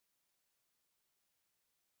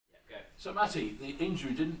So Matty, the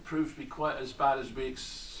injury didn't prove to be quite as bad as we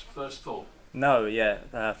first thought. No, yeah.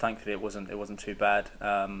 Thankfully, it wasn't too bad.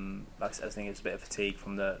 Like I said, I think it was a bit of fatigue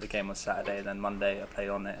from the game on Saturday, and then Monday I played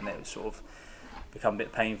on it, and it was sort of become a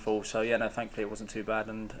bit painful. So yeah, no, thankfully it wasn't too bad,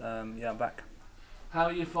 and yeah, I'm back. How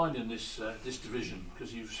are you finding this division?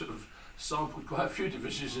 Because you've sort of sampled quite a few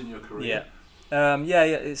divisions in your career. Yeah,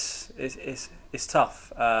 it's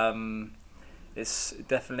tough. It's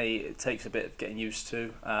definitely, it takes a bit of getting used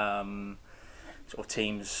to. Sort of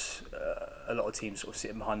teams, a lot of teams sort of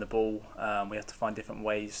sitting behind the ball. We have to find different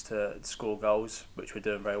ways to score goals, which we're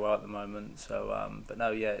doing very well at the moment. So, but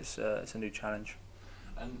no, yeah, it's a new challenge.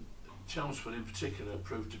 And Chelmsford in particular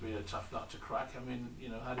proved to be a tough nut to crack. I mean, you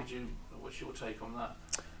know, what's your take on that?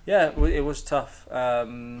 Yeah, it was tough.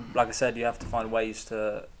 Like I said, you have to find ways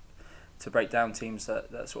to break down teams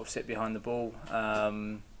that sort of sit behind the ball.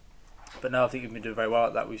 But no, I think we've been doing very well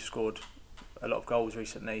at that. We've scored a lot of goals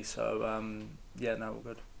recently, so yeah, no,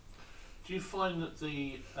 we're good. Do you find that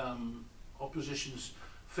the opposition's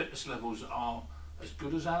fitness levels are as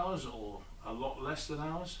good as ours, or a lot less than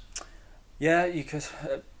ours? Yeah, you could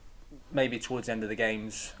maybe towards the end of the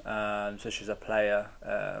games, especially as a player,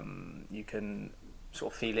 you can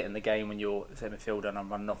sort of feel it in the game when you're say midfielder and I'm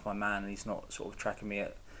running off my man and he's not sort of tracking me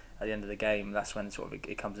at the end of the game. That's when sort of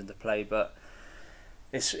it comes into play, but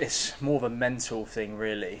it's more of a mental thing,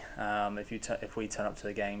 really. If we turn up to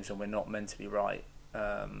the games and we're not mentally right,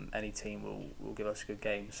 any team will give us a good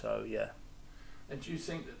game. So yeah. And do you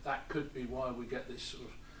think that could be why we get this sort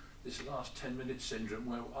of this last 10-minute syndrome,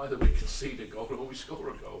 where either we concede a goal or we score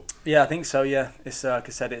a goal? Yeah, I think so. Yeah, it's like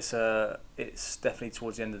I said, it's definitely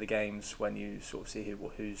towards the end of the games when you sort of see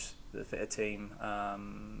who's the fitter team,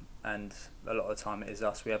 and a lot of the time it is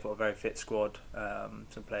us. We have got a very fit squad,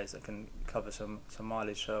 some players that can cover some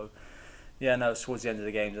mileage. So yeah, no, it's towards the end of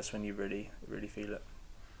the games that's when you really feel it.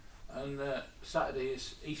 And Saturday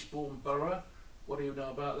is Eastbourne Borough. What do you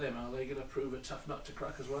know about them? Are they going to prove a tough nut to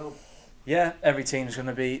crack as well? Yeah, every team's going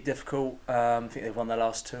to be difficult. I think they've won their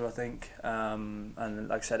last two, I think. And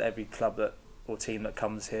like I said, every club or team that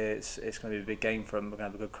comes here, it's going to be a big game for them. We're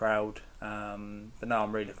going to have a good crowd. But no,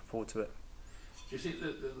 I'm really looking forward to it. Do you think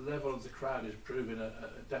that the level of the crowd is proving a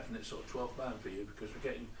definite sort of 12th man for you? Because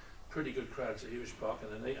we're getting pretty good crowds at Hughes Park,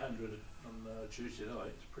 and then 800 on Tuesday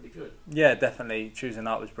night. It's pretty good. Yeah, definitely. Tuesday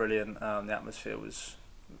night was brilliant. The atmosphere was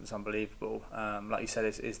unbelievable. Like you said,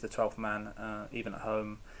 it's the 12th man, even at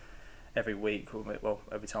home. Every week, well,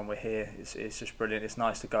 every time we're here, it's just brilliant. It's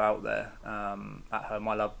nice to go out there at home.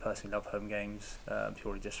 I personally love home games,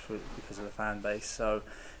 purely just because of the fan base. So,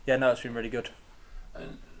 yeah, no, it's been really good.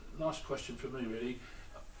 And last question for me, really.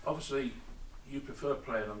 Obviously, you prefer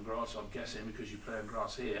playing on grass, I'm guessing, because you play on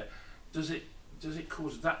grass here. Does it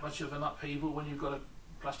cause that much of an upheaval when you've got a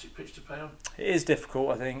plastic pitch to play on? It is difficult,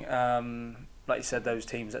 I think. Like you said, those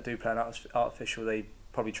teams that do play on artificial, they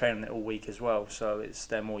probably train on it all week as well, so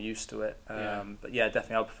they're more used to it. But yeah,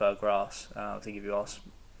 definitely I prefer grass. I think if you ask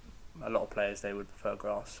a lot of players, they would prefer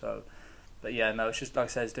grass. So, but yeah, no, it's just like I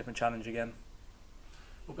said, it's a different challenge again.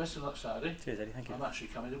 Well, best of luck Saturday. Cheers, Eddie. Thank you. I'm actually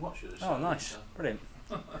coming to watch you this Saturday. Oh, nice, so. Brilliant.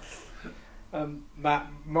 Matt,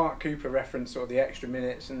 Mark Cooper referenced sort of the extra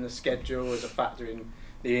minutes and the schedule as a factor in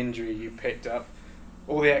the injury you picked up.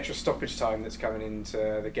 All the extra stoppage time that's coming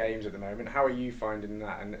into the games at the moment, how are you finding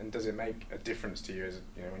that, and does it make a difference to you as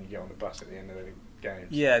when you get on the bus at the end of the games?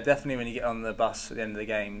 Yeah, definitely. When you get on the bus at the end of the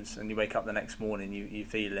games and you wake up the next morning, you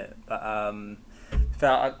feel it. But I'm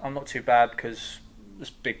not too bad because it's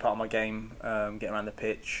a big part of my game, getting around the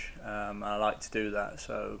pitch, and I like to do that.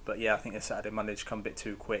 So, but yeah, I think the Saturday, Monday just come a bit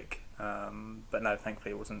too quick. But no,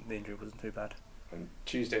 thankfully the injury wasn't too bad. And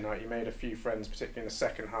Tuesday night, you made a few friends, particularly in the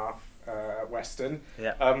second half at Weston.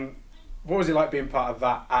 Yeah. What was it like being part of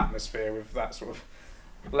that atmosphere with that sort of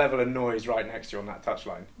level of noise right next to you on that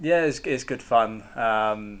touchline? Yeah, it's good fun.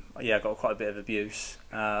 Yeah, I got quite a bit of abuse.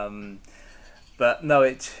 But no,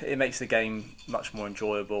 it makes the game much more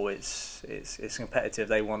enjoyable. It's competitive.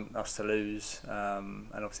 They want us to lose, and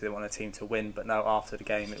obviously they want their team to win. But no, after the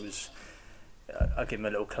game, it was I give them a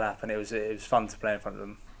little clap, and it was fun to play in front of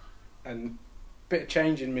them. And bit of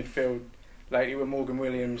change in midfield lately, where Morgan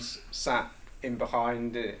Williams sat in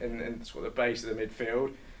behind and sort of the base of the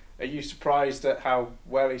midfield. Are you surprised at how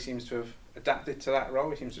well he seems to have adapted to that role?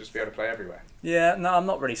 He seems to just be able to play everywhere. Yeah, no, I'm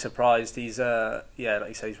not really surprised. He's like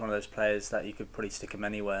you say, he's one of those players that you could probably stick him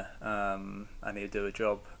anywhere, and he'd do a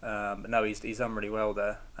job. But no, he's done really well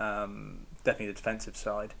there. Definitely the defensive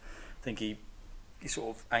side. I think he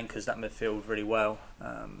sort of anchors that midfield really well.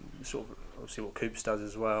 Sort of obviously what Coops does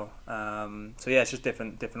as well. So yeah, it's just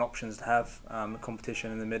different options to have.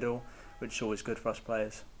 Competition in the middle, which is always good for us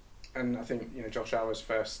players. And I think Josh Alver's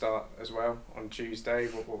first start as well on Tuesday.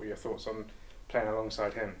 What were your thoughts on playing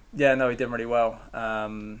alongside him? Yeah, no, he did really well.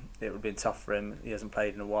 It would have been tough for him. He hasn't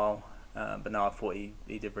played in a while, but no, I thought he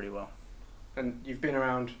did really well. And you've been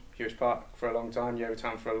around Hewish Park for a long time,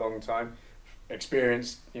 Yeovil for a long time,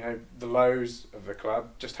 experienced the lows of the club.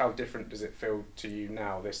 Just how different does it feel to you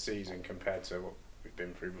now this season compared to what we've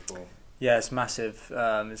been through before? Yeah, it's massive.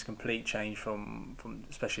 It's a complete change from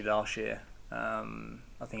especially last year.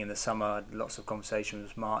 I think in the summer I had lots of conversations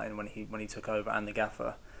with Martin when he took over, and the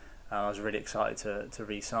gaffer. I was really excited to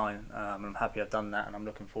re-sign. I'm happy I've done that, and I'm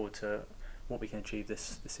looking forward to what we can achieve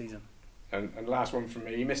this season. And last one from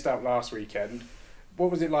me. You missed out last weekend.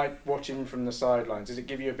 What was it like watching from the sidelines? Does it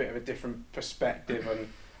give you a bit of a different perspective on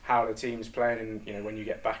how the team's playing, and when you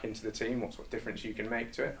get back into the team, what sort of difference you can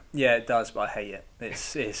make to it? Yeah, it does, but I hate it.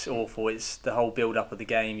 It's awful. It's the whole build up of the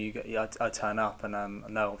game. I turn up and I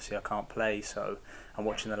know obviously I can't play, so I'm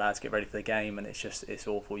watching the lads get ready for the game, and it's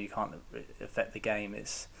awful. You can't affect the game.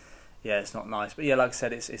 It's not nice. But yeah, like I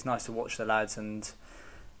said, it's nice to watch the lads and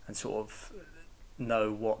sort of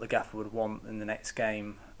know what the gaffer would want in the next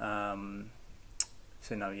game.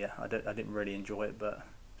 So no, yeah, I didn't really enjoy it, but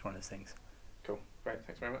it's one of those things. Cool, great.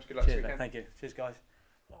 Thanks very much. Good luck Cheers, this weekend. thank you. Cheers, guys.